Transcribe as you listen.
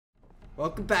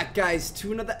Welcome back, guys,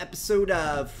 to another episode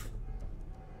of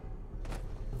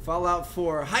Fallout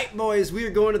 4. Hype, boys, we are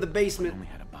going to the basement. I only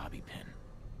had a bobby pin.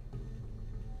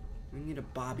 We need a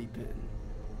bobby pin.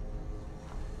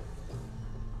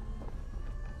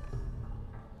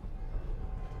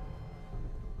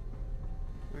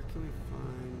 Where can we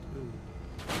find...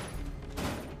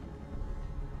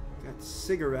 Ooh. Got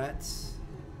cigarettes.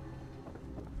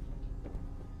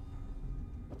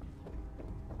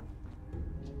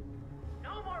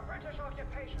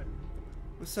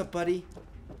 What's up, buddy?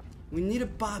 We need a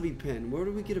bobby pin. Where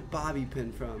do we get a bobby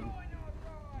pin from?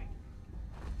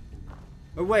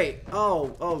 Oh, wait.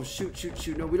 Oh,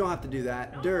 shoot. No, we don't have to do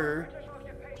that. Durr.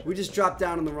 We just dropped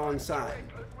down on the wrong side.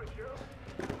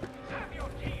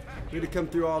 We had to come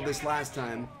through all this last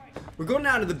time. We're going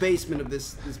down to the basement of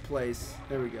this place.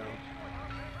 There we go.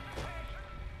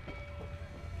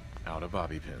 Out of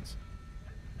bobby pins.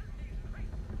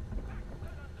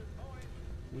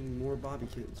 We need more bobby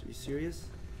pins. Are you serious?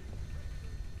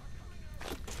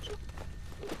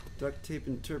 Duct tape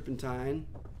and turpentine.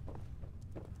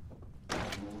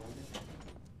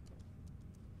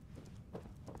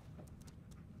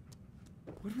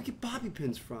 Where do we get bobby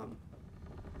pins from?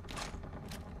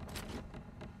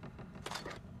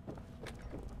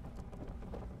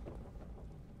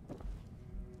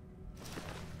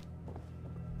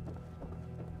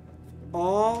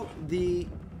 All the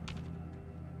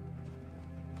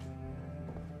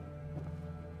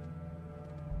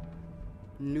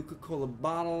Nuka-Cola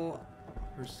bottle,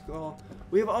 her skull.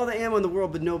 We have all the ammo in the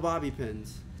world, but no bobby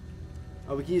pins.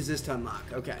 Oh, we can use this to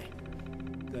unlock. Okay.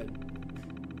 Good.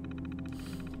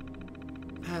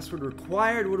 Password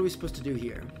required. What are we supposed to do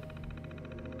here?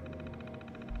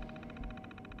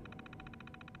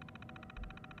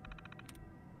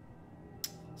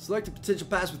 Select a potential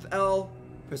password with L.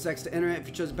 Press X to enter it. If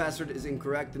your chosen password is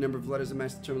incorrect, the number of letters that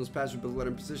match the terminal's password, but the letter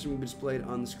and position will be displayed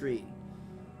on the screen.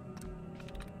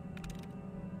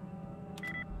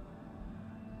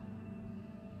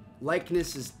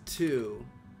 Likeness is 2.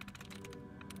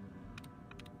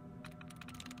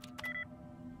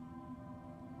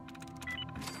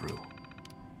 Through.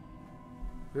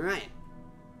 Alright.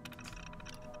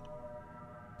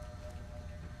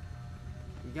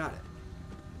 We got it.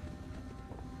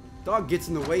 Dog gets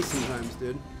in the way sometimes,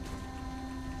 dude.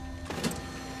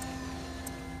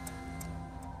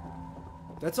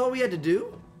 That's all we had to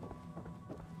do?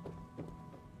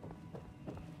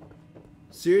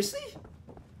 Seriously?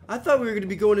 I thought we were going to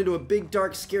be going into a big,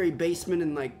 dark, scary basement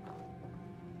and, like,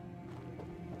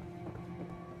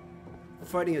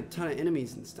 fighting a ton of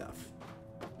enemies and stuff.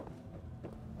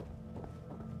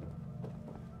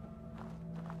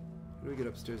 How do we get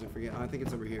upstairs? I forget. Oh, I think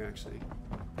it's over here, actually.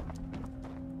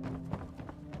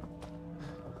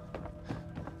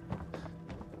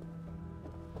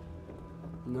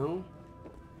 No?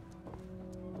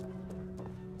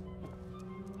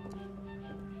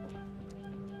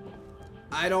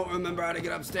 I don't remember how to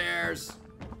get upstairs.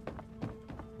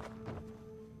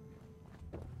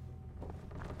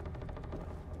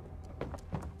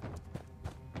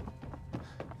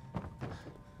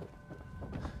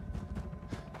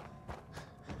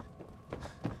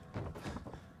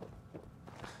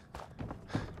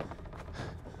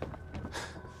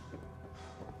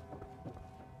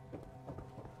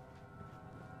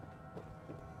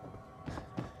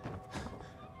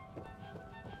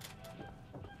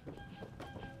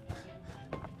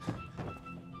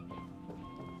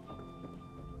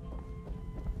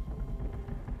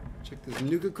 Check this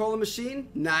Nuka-Cola machine.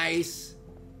 Nice.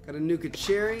 Got a Nuka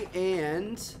cherry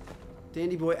and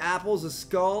Dandy Boy apples, a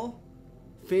skull,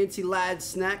 Fancy Lad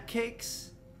snack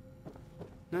cakes.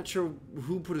 Not sure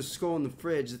who put a skull in the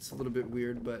fridge. It's a little bit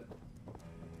weird, but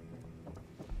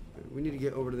we need to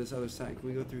get over to this other side. Can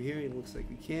we go through here? It looks like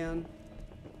we can.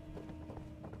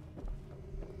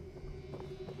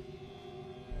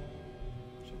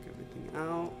 Check everything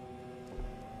out.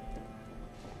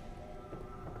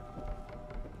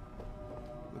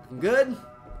 Good.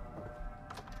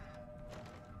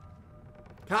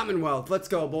 Commonwealth, let's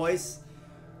go, boys.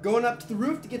 Going up to the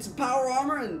roof to get some power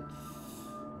armor and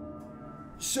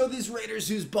show these raiders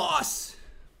who's boss.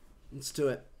 Let's do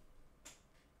it.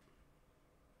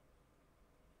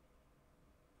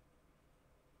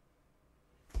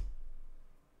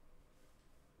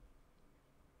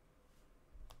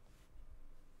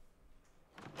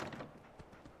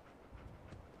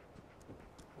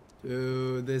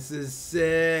 Dude, this is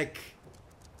sick.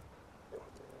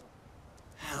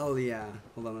 Hell yeah.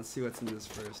 Hold on, let's see what's in this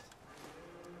first.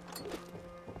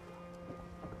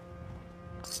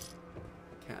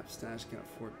 Cap stash got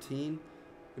 14.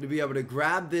 Going to be able to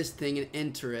grab this thing and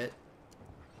enter it.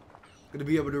 Gonna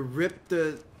be able to rip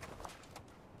the...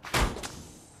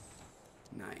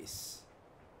 Nice.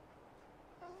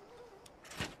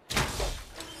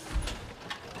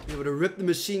 Be able to rip the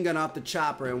machine gun off the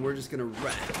chopper, and we're just gonna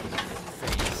wreck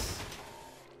face.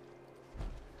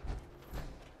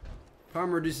 Power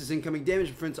armor reduces incoming damage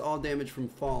and prevents all damage from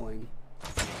falling.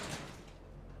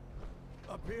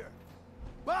 Up here.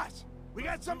 Boss, we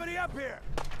got somebody up here.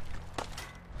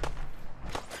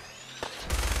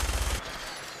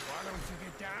 Why don't you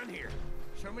get down here?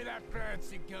 Show me that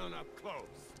fancy gun up close.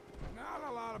 Not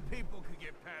a lot of people could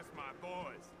get past my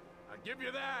boys. I'll give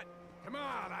you that. Come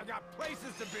on, I've got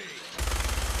places to be.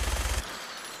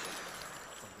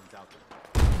 Something's out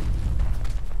there.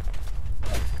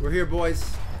 We're here,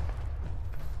 boys.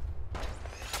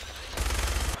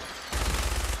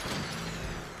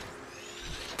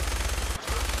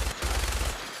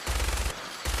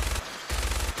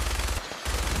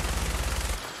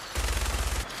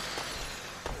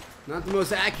 Not the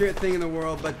most accurate thing in the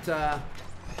world, but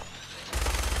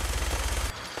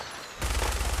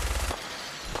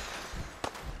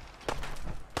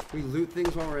we loot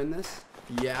things while we're in this?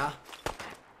 Yeah.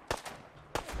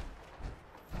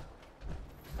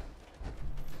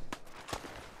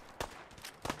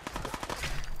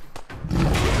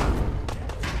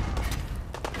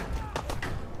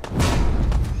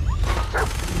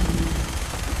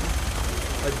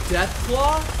 A death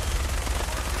claw?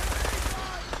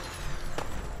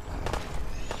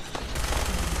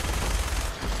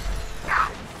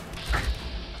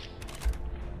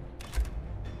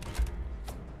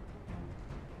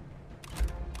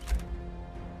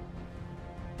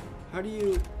 How do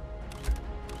you...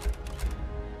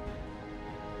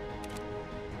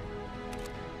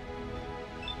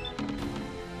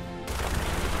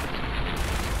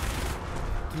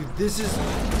 Dude, this is...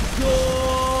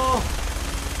 Oh!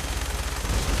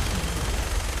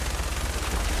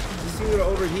 Is this thing gonna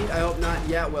overheat? I hope not.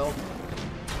 Yeah, it will.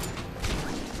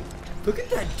 Look at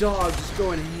that dog just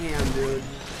going ham, dude.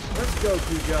 Let's go,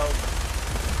 Cujo.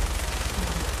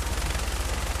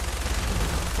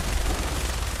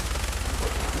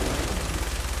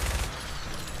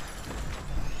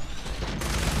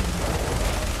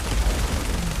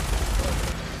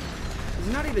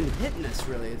 Not even hitting us,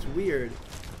 really. It's weird.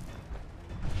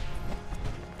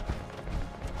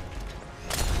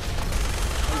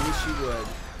 I wish you would.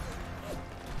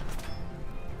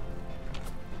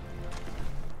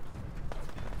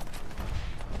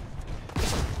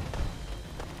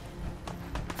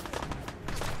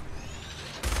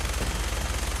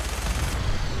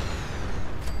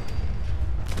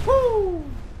 Woo!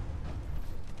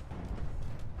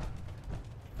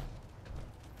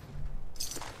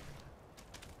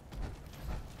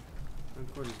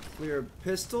 Clear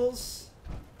pistols.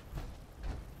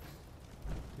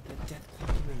 Look at that death clock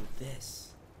out of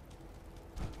this.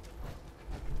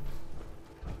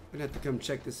 We're gonna have to come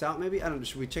check this out maybe? I don't know,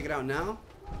 should we check it out now?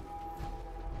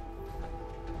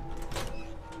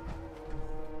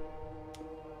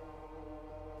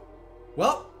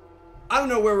 Well, I don't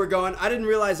know where we're going. I didn't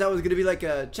realize that was gonna be like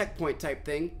a checkpoint type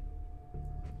thing.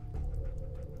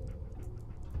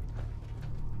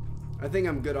 I think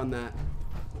I'm good on that.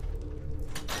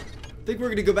 I think we're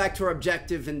gonna go back to our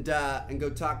objective and go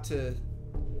talk to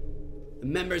the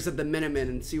members of the Minutemen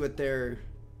and see what they're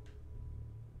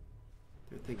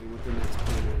thinking, what their next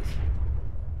plan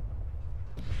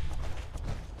is.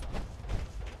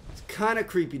 It's kind of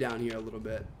creepy down here a little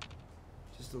bit,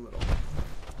 just a little.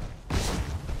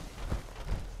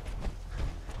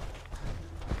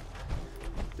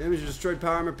 Damaged or destroyed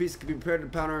power armor piece can be repaired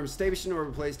at the power armor station or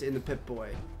replaced in the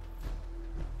Pip-Boy.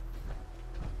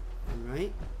 All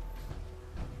right.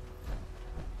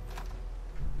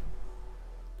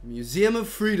 Museum of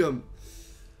Freedom.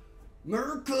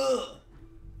 America!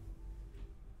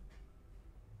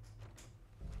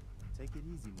 Take it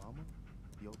easy, Mama.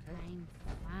 You okay? I'm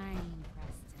fine,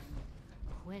 Preston.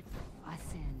 Quit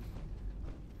fussing.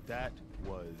 That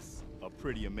was a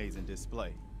pretty amazing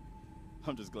display.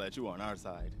 I'm just glad you're on our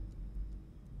side.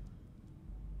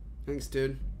 Thanks,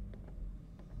 dude.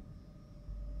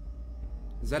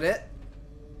 Is that it?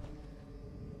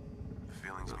 The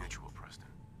feeling's mutual, Preston.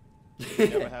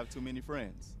 You never have too many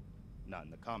friends. Not in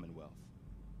the Commonwealth.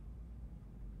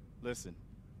 Listen,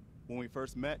 when we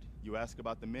first met, you asked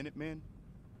about the Minutemen.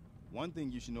 One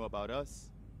thing you should know about us,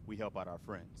 we help out our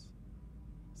friends.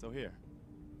 So here,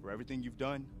 for everything you've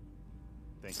done,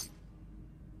 thank you.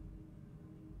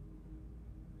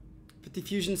 50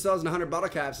 fusion cells and 100 bottle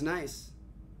caps. Nice.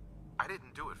 I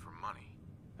didn't do it for money.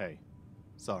 Hey,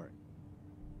 sorry.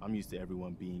 I'm used to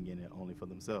everyone being in it only for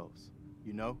themselves.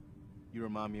 You know, you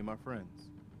remind me of my friends.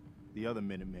 The other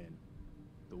Minutemen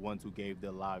The ones who gave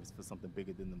their lives for something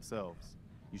bigger than themselves.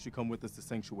 You should come with us to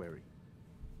Sanctuary.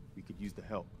 We could use the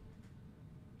help.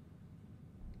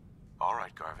 All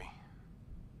right, Garvey.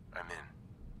 I'm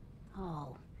in.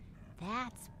 Oh,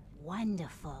 that's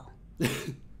wonderful.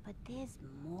 But there's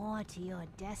more to your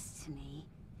destiny,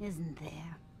 isn't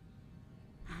there?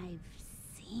 I've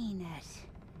seen it.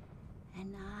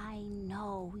 And I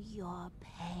know your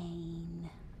pain.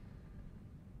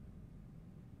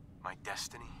 My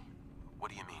destiny? What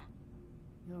do you mean?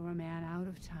 You're a man out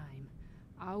of time,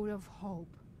 out of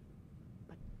hope.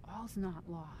 But all's not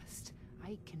lost.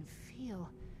 I can feel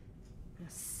your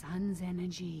son's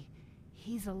energy.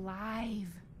 He's alive.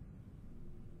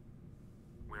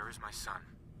 Where is my son?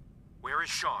 Where is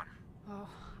Sean? Oh,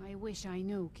 I wish I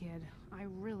knew, kid. I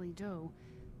really do.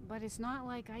 But it's not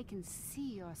like I can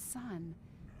see your son.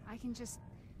 I can just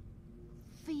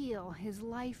feel his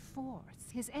life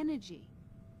force, his energy.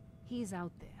 He's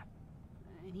out there.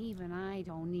 And even I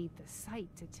don't need the sight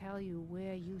to tell you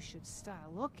where you should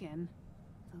start looking.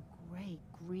 The great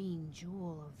green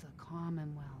jewel of the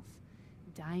Commonwealth.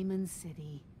 Diamond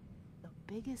City. The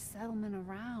biggest settlement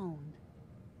around.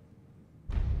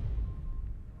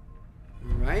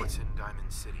 Right? What's in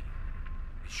Diamond City?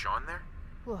 Is Sean there?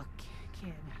 Look,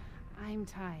 kid, I'm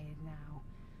tired now.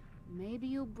 Maybe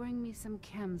you'll bring me some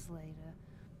chems later.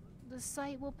 The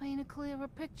sight will paint a clearer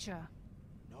picture.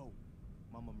 No.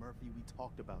 Mama Murphy, we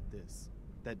talked about this.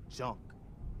 That junk.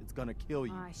 It's gonna kill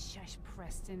you. Ah, shush,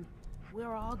 Preston.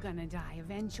 We're all gonna die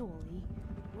eventually.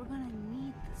 We're gonna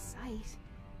need the sight.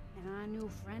 And our new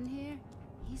friend here,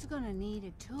 he's gonna need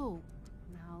it too.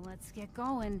 Now let's get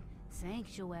going.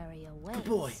 Sanctuary awaits. Good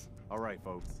boy. All right,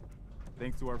 folks.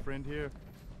 Thanks to our friend here,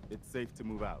 it's safe to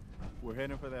move out. We're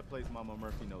heading for that place Mama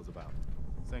Murphy knows about.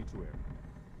 Sanctuary.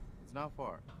 It's not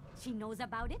far. She knows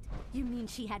about it? You mean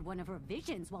she had one of her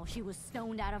visions while she was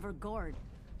stoned out of her gourd?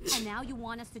 And now you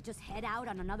want us to just head out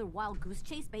on another wild goose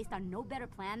chase based on no better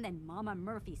plan than Mama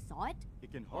Murphy saw it?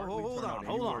 It can hardly turn out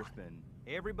any worse than...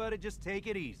 Everybody just take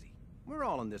it easy. We're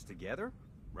all in this together,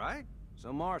 right?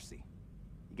 So Marcy,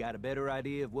 you got a better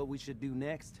idea of what we should do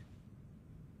next?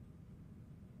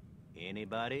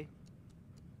 Anybody?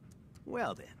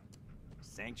 Well then,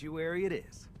 Sanctuary it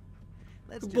is.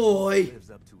 Let's Good just boy. hope it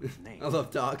lives up to its name. I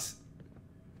love dogs.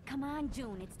 Come on,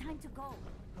 June, it's time to go.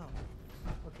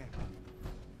 Oh, okay.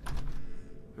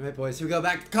 Alright, boys, here we go.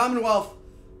 Back to the Commonwealth.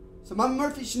 So Mama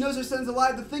Murphy, she knows her son's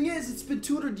alive. The thing is, it's been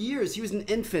 200 years. He was an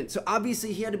infant, so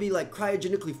obviously he had to be like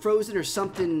cryogenically frozen or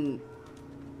something.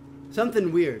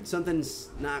 Something weird. Something's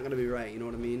not gonna be right. You know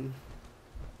what I mean?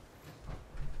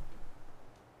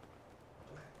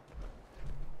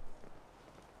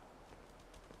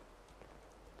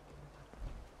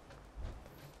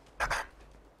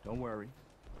 Don't worry.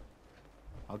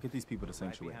 I'll get these people to Right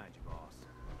Sanctuary. behind you, boss.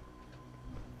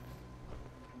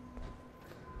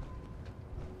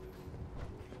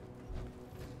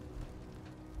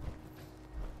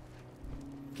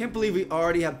 Can't believe we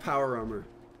already have power armor.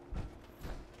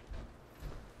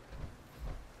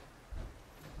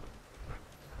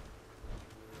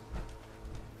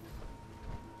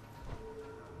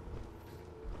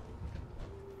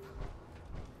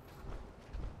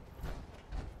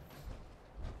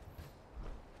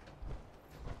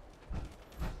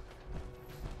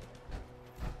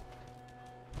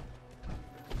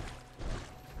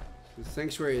 The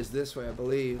sanctuary is this way, I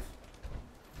believe.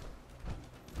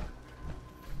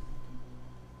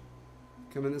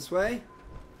 Coming this way.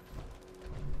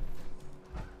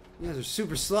 You guys are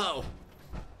super slow.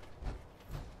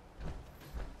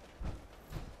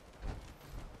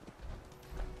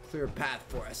 Clear a path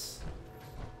for us.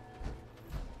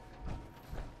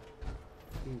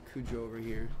 And Cujo over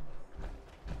here.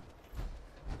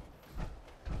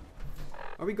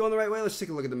 Are we going the right way? Let's take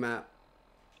a look at the map.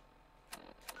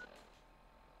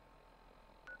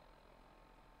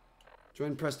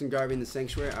 Join Preston Garvey in the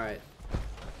sanctuary. Alright.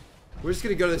 We're just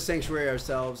gonna go to the sanctuary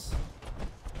ourselves.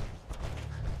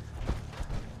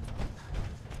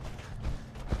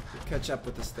 We'll catch up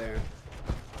with us there.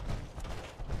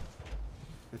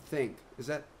 I think. Is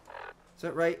that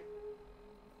right?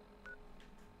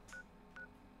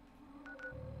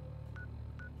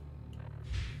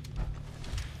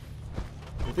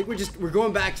 I think we're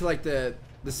going back to like the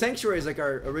sanctuary is like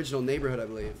our original neighborhood, I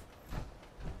believe.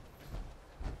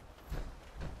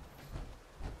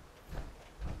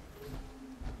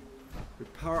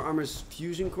 Power armor's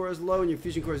fusion core is low and your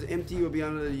fusion core is empty. You will be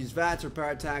unable to use VATS or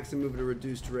power attacks and move at a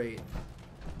reduced rate.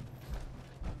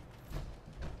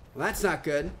 Well, that's not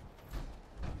good.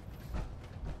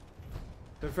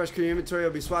 The fresh core inventory will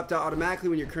be swapped out automatically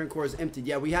when your current core is emptied.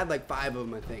 Yeah, we had like 5 of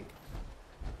them, I think.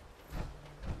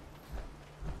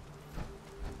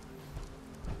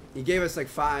 He gave us like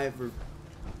 5 or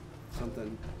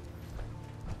something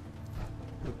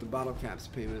with the bottle caps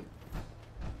payment.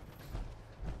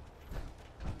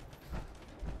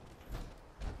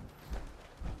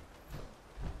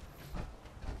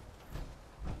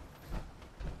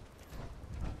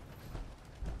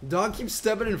 Dog keeps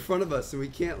stepping in front of us and we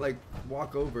can't like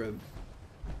walk over him.